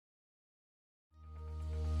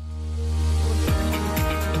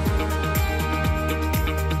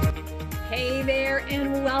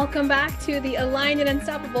welcome back to the Aligned and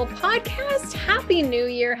Unstoppable podcast. Happy New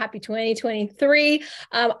Year. Happy 2023.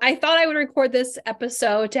 I thought I would record this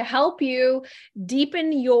episode to help you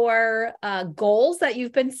deepen your goals that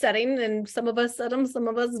you've been setting. And some of us set them, some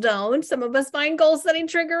of us don't. Some of us find goal setting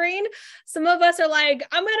triggering. Some of us are like,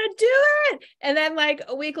 I'm going to do it. And then like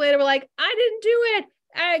a week later, we're like, I didn't do it.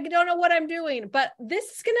 I don't know what I'm doing, but this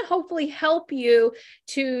is going to hopefully help you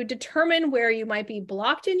to determine where you might be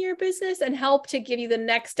blocked in your business and help to give you the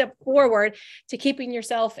next step forward to keeping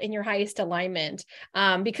yourself in your highest alignment.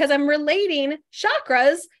 Because I'm relating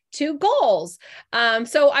chakras to goals.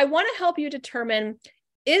 So I want to help you determine,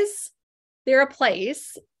 is there a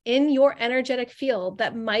place in your energetic field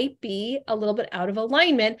that might be a little bit out of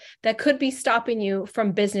alignment that could be stopping you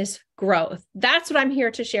from business growth? That's what I'm here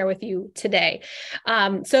to share with you today.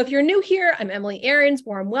 So if you're new here, I'm Emily Aarons.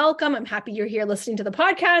 Warm welcome. I'm happy you're here listening to the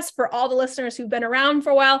podcast. For all the listeners who've been around for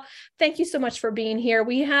a while, thank you so much for being here.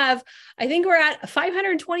 We have, I think we're at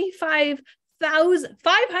 525,000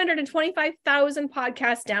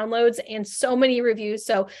 podcast downloads and so many reviews.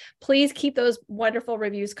 So please keep those wonderful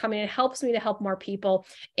reviews coming. It helps me to help more people.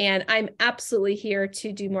 And I'm absolutely here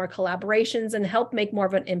to do more collaborations and help make more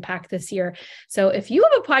of an impact this year. So if you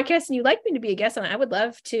have a podcast and you'd like me to be a guest on it, I would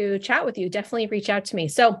love to chat with you. Definitely reach out to me.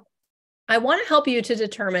 So I want to help you to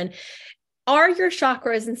determine, are your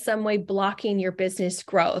chakras in some way blocking your business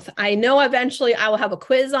growth? I know eventually I will have a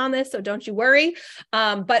quiz on this, so don't you worry.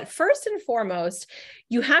 But first and foremost,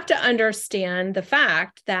 you have to understand the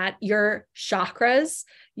fact that your chakras,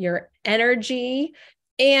 your energy,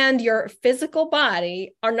 and your physical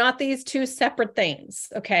body are not these two separate things.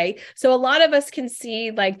 Okay. So a lot of us can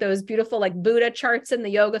see like those beautiful, like Buddha charts in the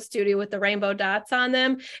yoga studio with the rainbow dots on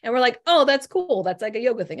them. And we're like, oh, that's cool. That's like a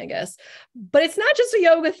yoga thing, I guess. But it's not just a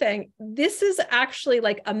yoga thing. This is actually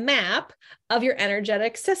like a map of your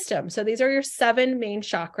energetic system. So these are your 7 main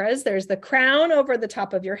chakras. There's the crown over the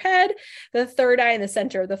top of your head, the third eye in the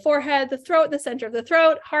center of the forehead, the throat in the center of the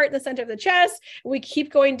throat, heart in the center of the chest. We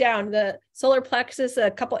keep going down. The solar plexus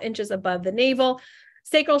a couple inches above the navel,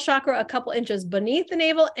 sacral chakra a couple inches beneath the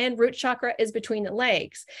navel, and root chakra is between the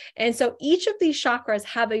legs. And so each of these chakras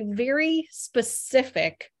have a very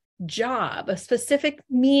specific job, a specific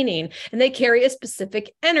meaning, and they carry a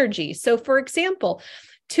specific energy. So for example,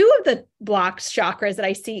 2 of the blocked chakras that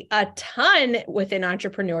I see a ton within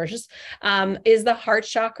entrepreneurs is the heart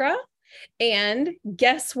chakra. And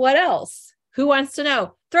guess what else? Who wants to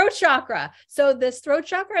know? Throat chakra. So this throat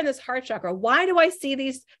chakra and this heart chakra, why do I see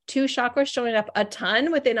these 2 chakras showing up a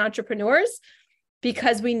ton within entrepreneurs?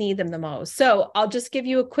 Because we need them the most. So I'll just give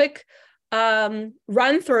you a quick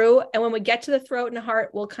run through. And when we get to the throat and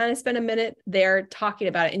heart, we'll kind of spend a minute there talking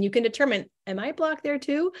about it. And you can determine, am I blocked there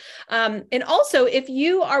too? And also, if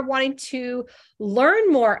you are wanting to learn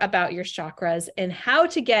more about your chakras and how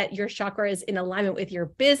to get your chakras in alignment with your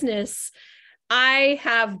business, I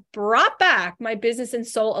have brought back my business and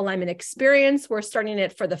soul alignment experience. We're starting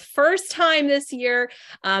it for the first time this year,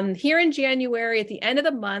 here in January at the end of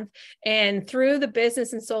the month. And through the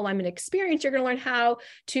business and soul alignment experience, you're going to learn how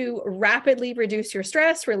to rapidly reduce your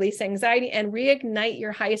stress, release anxiety, and reignite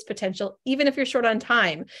your highest potential, even if you're short on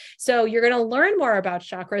time. So you're going to learn more about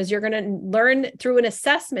chakras. You're going to learn through an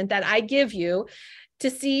assessment that I give you to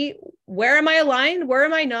see, where am I aligned? Where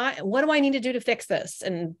am I not? And what do I need to do to fix this?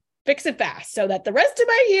 And fix it fast so that the rest of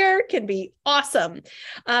my year can be awesome.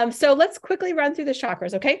 So let's quickly run through the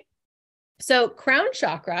chakras, okay? So crown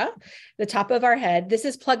chakra, the top of our head, this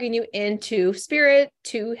is plugging you into spirit,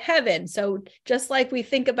 to heaven. So just like we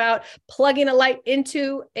think about plugging a light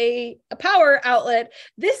into a power outlet,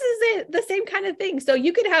 this is the same kind of thing. So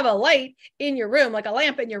you could have a light in your room, like a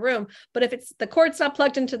lamp in your room, but if the cord's not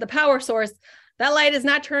plugged into the power source, that light is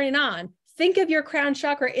not turning on. Think of your crown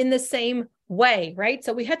chakra in the same way, right?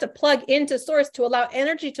 So we had to plug into source to allow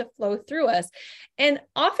energy to flow through us. And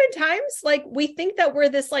oftentimes, like, we think that we're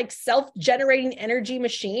this like self-generating energy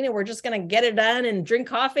machine and we're just going to get it done and drink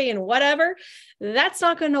coffee and whatever. That's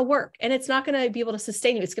not going to work. And it's not going to be able to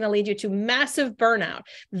sustain you. It's going to lead you to massive burnout.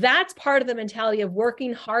 That's part of the mentality of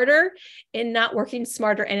working harder and not working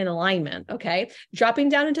smarter and in alignment. Okay. Dropping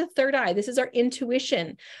down into third eye. This is our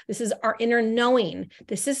intuition. This is our inner knowing.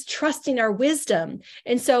 This is trusting our wisdom.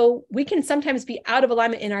 And so we can sometimes be out of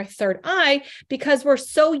alignment in our third eye because we're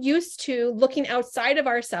so used to looking outside of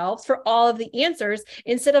ourselves for all of the answers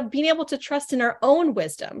instead of being able to trust in our own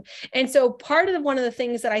wisdom. And so one of the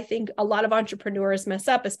things that I think a lot of entrepreneurs mess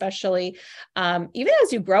up, especially even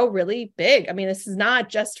as you grow really big. I mean, this is not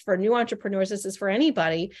just for new entrepreneurs. This is for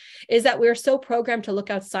anybody, is that we're so programmed to look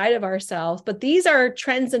outside of ourselves, but these are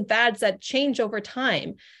trends and fads that change over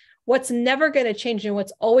time. What's never going to change and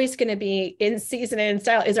what's always going to be in season and in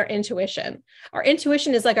style is our intuition. Our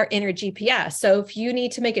intuition is like our inner GPS. So if you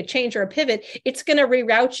need to make a change or a pivot, it's going to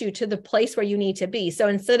reroute you to the place where you need to be. So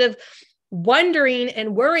instead of wondering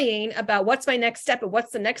and worrying about what's my next step and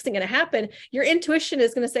what's the next thing going to happen, your intuition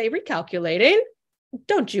is going to say, recalculating.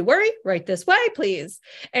 Don't you worry, right this way, please.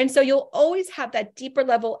 And so you'll always have that deeper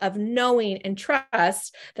level of knowing and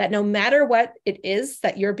trust that no matter what it is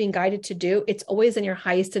that you're being guided to do, it's always in your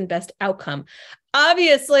highest and best outcome.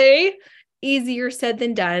 Obviously, easier said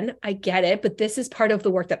than done. I get it, but this is part of the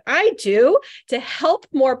work that I do to help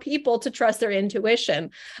more people to trust their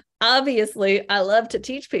intuition. Obviously, I love to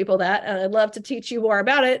teach people that, and I'd love to teach you more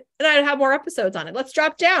about it, and I'd have more episodes on it. Let's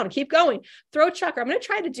drop down, keep going. Throat chakra. I'm going to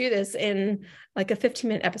try to do this in like a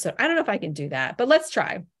 15-minute episode. I don't know if I can do that, but let's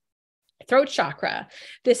try. Throat chakra.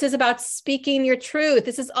 This is about speaking your truth.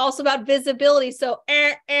 This is also about visibility. So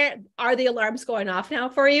are the alarms going off now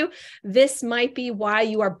for you? This might be why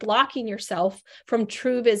you are blocking yourself from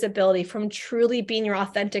true visibility, from truly being your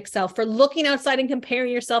authentic self, for looking outside and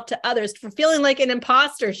comparing yourself to others, for feeling like an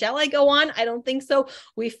imposter. Shall I go on? I don't think so.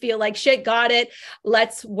 We feel like shit. Got it.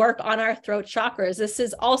 Let's work on our throat chakras. This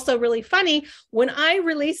is also really funny. When I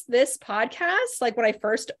released this podcast, like when I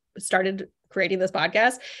first started creating this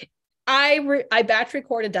podcast, I batch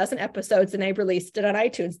recorded a dozen episodes and I released it on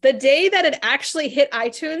iTunes. The day that it actually hit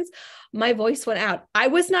iTunes, my voice went out. I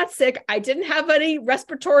was not sick. I didn't have any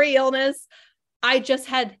respiratory illness. I just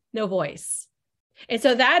had no voice. And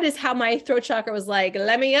so that is how my throat chakra was like,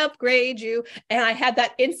 let me upgrade you. And I had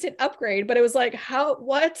that instant upgrade, but it was like,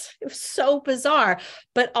 what? It was so bizarre.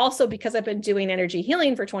 But also because I've been doing energy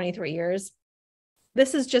healing for 23 years,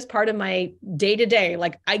 this is just part of my day-to-day.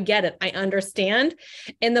 Like, I get it. I understand.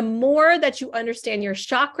 And the more that you understand your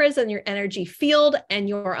chakras and your energy field and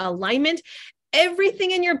your alignment,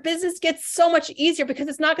 everything in your business gets so much easier, because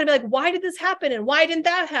it's not going to be like, why did this happen? And why didn't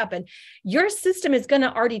that happen? Your system is going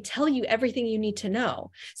to already tell you everything you need to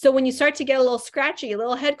know. So when you start to get a little scratchy, a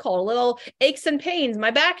little head cold, a little aches and pains,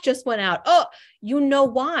 my back just went out. Oh, you know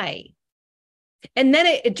why. And then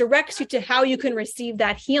it directs you to how you can receive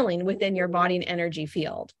that healing within your body and energy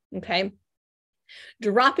field. Okay.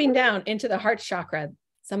 Dropping down into the heart chakra.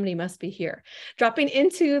 Somebody must be here. Dropping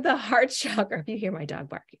into the heart chakra. If you hear my dog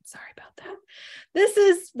barking, sorry about that. This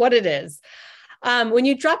is what it is. When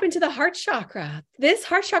you drop into the heart chakra, this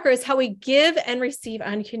heart chakra is how we give and receive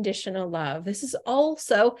unconditional love. This is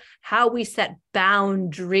also how we set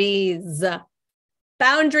boundaries.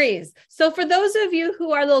 Boundaries. So for those of you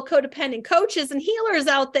who are little codependent coaches and healers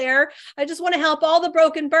out there, I just want to help all the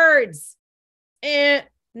broken birds.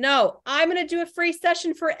 No, I'm going to do a free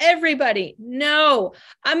session for everybody. No,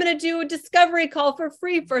 I'm going to do a discovery call for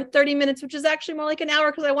free for 30 minutes, which is actually more like an hour,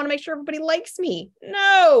 because I want to make sure everybody likes me.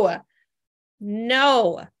 No.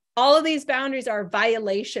 All of these boundaries are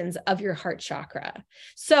violations of your heart chakra.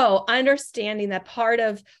 So understanding that part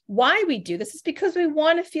of why we do this is because we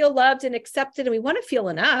want to feel loved and accepted, and we want to feel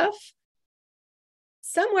enough.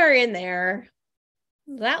 Somewhere in there,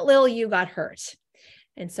 that little you got hurt.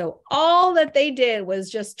 And so all that they did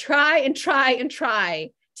was just try and try and try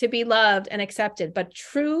to be loved and accepted. But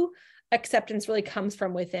true acceptance really comes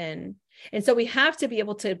from within. And so we have to be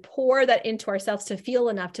able to pour that into ourselves to feel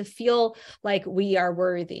enough, to feel like we are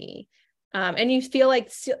worthy. And you feel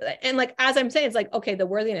like, and like, as I'm saying, it's like, okay, the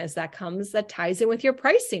worthiness that ties in with your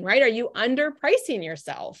pricing, right? Are you underpricing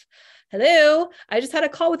yourself? Hello. I just had a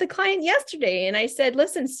call with a client yesterday, and I said,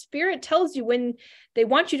 listen, Spirit tells you when they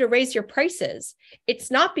want you to raise your prices,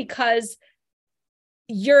 it's not because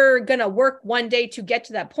you're going to work one day to get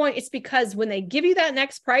to that point. It's because when they give you that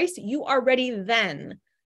next price, you are ready then.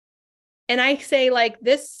 And I say, like,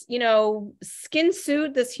 this, skin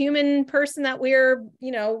suit, this human person that we're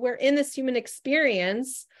in this human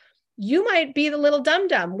experience, you might be the little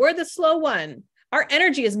dum-dum. We're the slow one. Our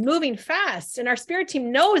energy is moving fast, and our spirit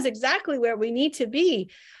team knows exactly where we need to be.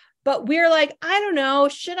 But we're like, I don't know.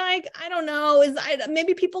 Should I don't know.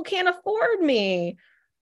 Maybe people can't afford me.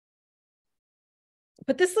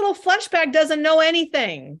 But this little flesh bag doesn't know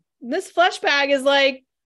anything. This flesh bag is like,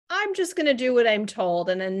 I'm just going to do what I'm told.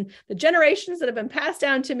 And then the generations that have been passed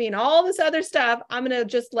down to me and all this other stuff, I'm going to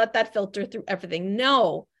just let that filter through everything.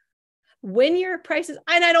 No. When your prices,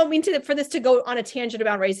 and I don't mean for this to go on a tangent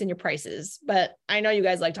about raising your prices, but I know you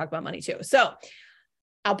guys like to talk about money too. So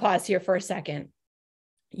I'll pause here for a second.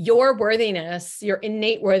 Your worthiness, your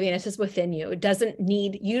innate worthiness is within you.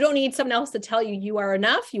 You don't need someone else to tell you you are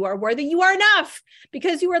enough. You are worthy. You are enough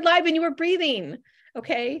because you were alive and you were breathing.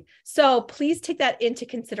 Okay. So please take that into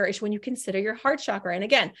consideration when you consider your heart chakra. And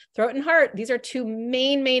again, throat and heart, these are two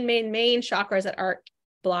main chakras that are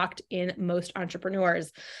blocked in most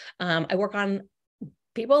entrepreneurs. I work on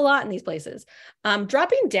people a lot in these places.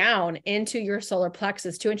 Dropping down into your solar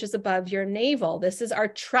plexus, 2 inches above your navel. This is our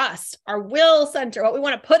trust, our will center, what we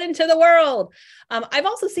want to put into the world. I've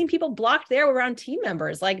also seen people blocked there around team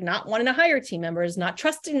members, like not wanting to hire team members, not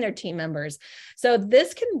trusting their team members. So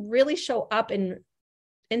this can really show up in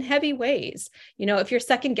heavy ways. If you're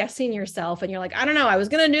second guessing yourself and you're like, I don't know, I was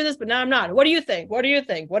going to do this, but now I'm not. What do you think? What do you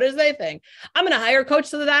think? What do they think? I'm going to hire a coach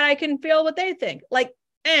so that I can feel what they think.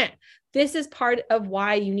 This is part of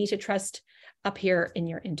why you need to trust up here in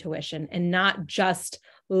your intuition and not just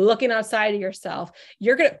looking outside of yourself.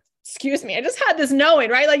 I just had this knowing,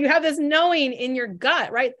 right? Like you have this knowing in your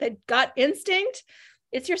gut, right? The gut instinct,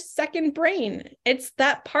 it's your second brain. It's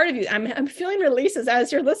that part of you. I'm feeling releases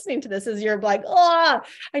as you're listening to this, as you're like, I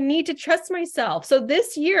need to trust myself. So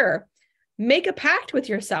this year, make a pact with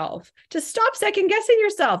yourself to stop second guessing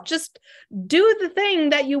yourself. Just do the thing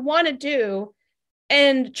that you want to do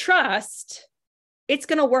and trust it's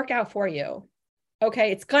going to work out for you.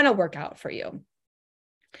 Okay. It's going to work out for you.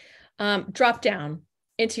 Drop down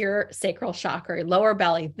into your sacral chakra, your lower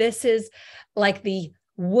belly. This is like the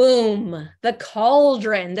womb, the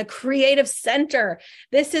cauldron, the creative center.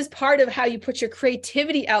 This is part of how you put your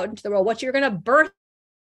creativity out into the world, what you're going to birth.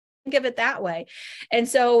 Think of it that way. And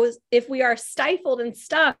so if we are stifled and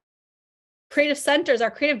stuck, creative centers,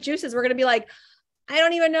 our creative juices, we're going to be like, I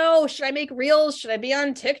don't even know. Should I make reels? Should I be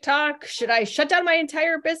on TikTok? Should I shut down my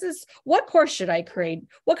entire business? What course should I create?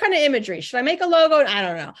 What kind of imagery? Should I make a logo? I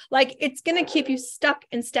don't know. Like it's going to keep you stuck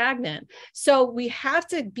and stagnant. So we have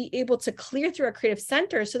to be able to clear through our creative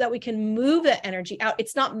center so that we can move that energy out.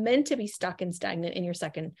 It's not meant to be stuck and stagnant in your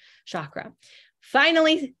second chakra.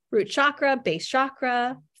 Finally, root chakra, base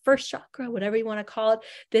chakra, first chakra, whatever you want to call it.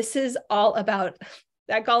 This is all about,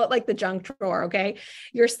 I call it like the junk drawer, okay?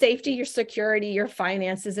 Your safety, your security, your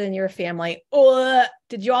finances, and your family.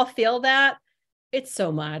 Did you all feel that? It's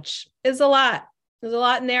so much. It's a lot. There's a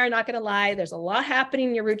lot in there. I'm not going to lie. There's a lot happening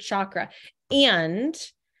in your root chakra. And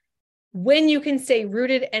when you can stay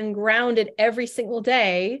rooted and grounded every single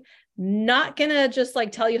day, not going to just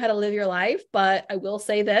like tell you how to live your life, but I will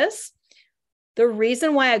say this. The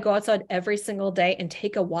reason why I go outside every single day and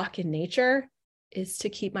take a walk in nature is to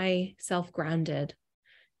keep myself grounded.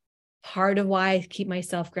 Part of why I keep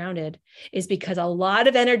myself grounded is because a lot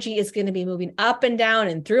of energy is going to be moving up and down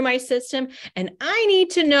and through my system. And I need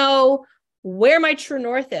to know where my true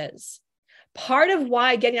north is. Part of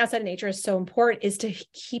why getting outside of nature is so important is to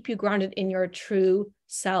keep you grounded in your true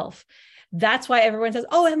self. That's why everyone says,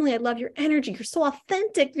 oh, Emily, I love your energy. You're so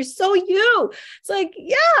authentic. You're so you. It's like,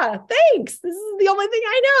 yeah, thanks. This is the only thing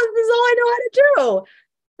I know. This is all I know how to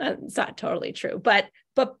do. It's not totally true, but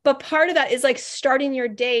part of that is like starting your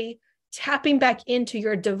day tapping back into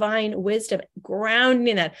your divine wisdom,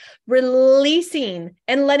 grounding it, releasing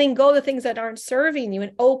and letting go of the things that aren't serving you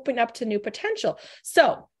and open up to new potential.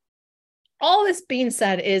 So all this being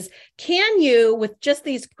said is, can you, with just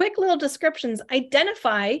these quick little descriptions,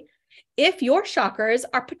 identify if your chakras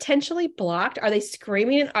are potentially blocked? Are they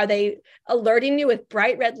screaming? Are they alerting you with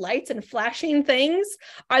bright red lights and flashing things?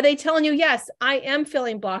 Are they telling you, yes, I am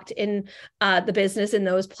feeling blocked in the business in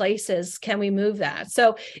those places? Can we move that?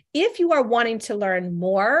 So if you are wanting to learn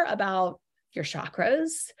more about your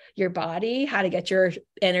chakras, your body, how to get your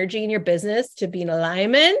energy and your business to be in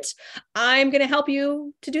alignment, I'm going to help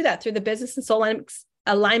you to do that through the Business and Soul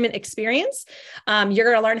Alignment experience.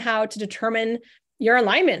 You're going to learn how to determine your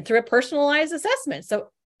alignment through a personalized assessment.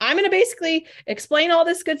 So I'm going to basically explain all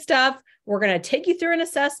this good stuff. We're going to take you through an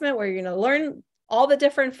assessment where you're going to learn all the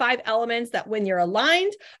different 5 elements that when you're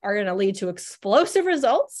aligned are going to lead to explosive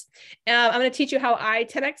results. I'm going to teach you how I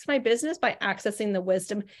 10x my business by accessing the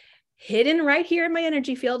wisdom hidden right here in my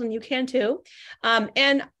energy field, and you can too.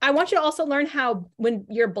 And I want you to also learn how when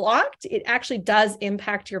you're blocked, it actually does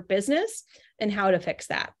impact your business and how to fix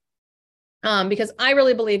that. Because I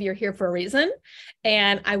really believe you're here for a reason,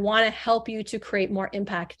 and I want to help you to create more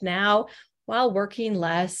impact now while working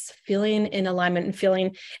less, feeling in alignment and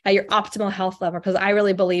feeling at your optimal health level, because I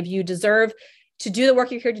really believe you deserve to do the work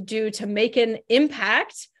you're here to do to make an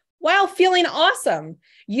impact while feeling awesome.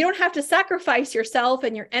 You don't have to sacrifice yourself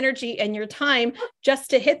and your energy and your time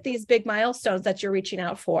just to hit these big milestones that you're reaching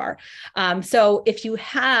out for. So if you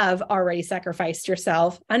have already sacrificed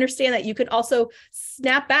yourself, understand that you can also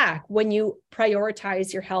snap back when you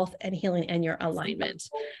prioritize your health and healing and your alignment.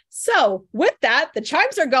 So with that, the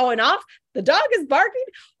chimes are going off. The dog is barking.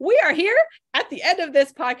 We are here at the end of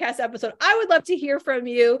this podcast episode. I would love to hear from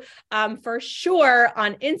you for sure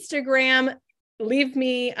on Instagram. leave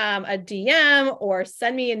me a DM or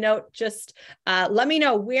send me a note. Just let me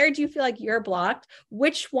know, where do you feel like you're blocked?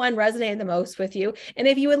 Which one resonated the most with you? And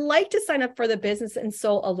if you would like to sign up for the Business and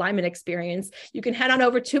Soul Alignment Experience, you can head on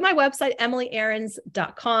over to my website,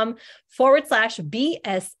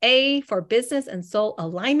 EmilyAarons.com/BSA for Business and Soul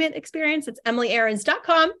Alignment Experience. It's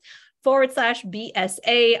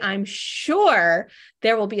EmilyAarons.com/BSA. I'm sure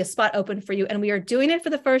there will be a spot open for you. And we are doing it for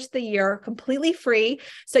the first of the year, completely free.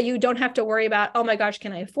 So you don't have to worry about, oh my gosh,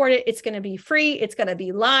 can I afford it? It's going to be free. It's going to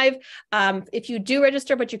be live. If you do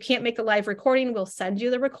register, but you can't make the live recording, we'll send you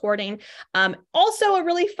the recording. Also, a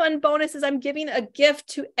really fun bonus is I'm giving a gift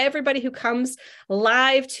to everybody who comes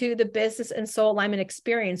live to the Business and Soul Alignment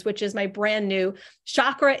Experience, which is my brand new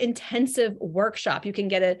chakra intensive workshop. You can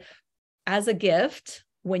get it as a gift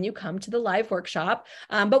when you come to the live workshop.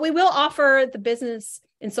 But we will offer the Business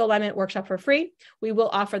and Soul Alignment workshop for free. We will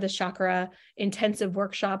offer the chakra intensive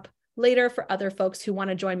workshop later for other folks who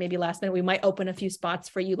want to join maybe last minute. We might open a few spots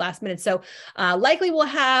for you last minute. So likely we'll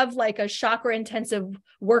have like a chakra intensive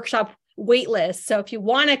workshop wait list. So if you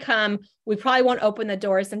want to come, we probably won't open the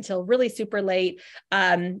doors until really super late,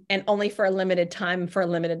 and only for a limited time for a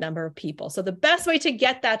limited number of people. So the best way to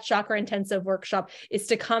get that chakra intensive workshop is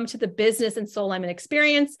to come to the Business and Soul Alignment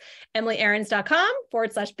Experience,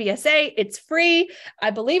 EmilyAarons.com/BSA. It's free.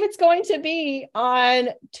 I believe it's going to be on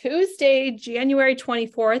Tuesday, January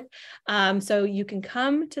 24th. So you can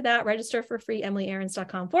come to that, register for free,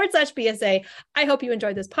 EmilyAarons.com/BSA. I hope you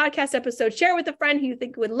enjoyed this podcast episode. Share it with a friend who you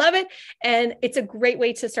think would love it. And it's a great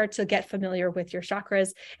way to start to get familiar with your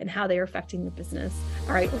chakras and how they are affecting the business.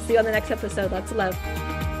 All right, we'll see you on the next episode. Lots of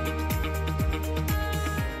love.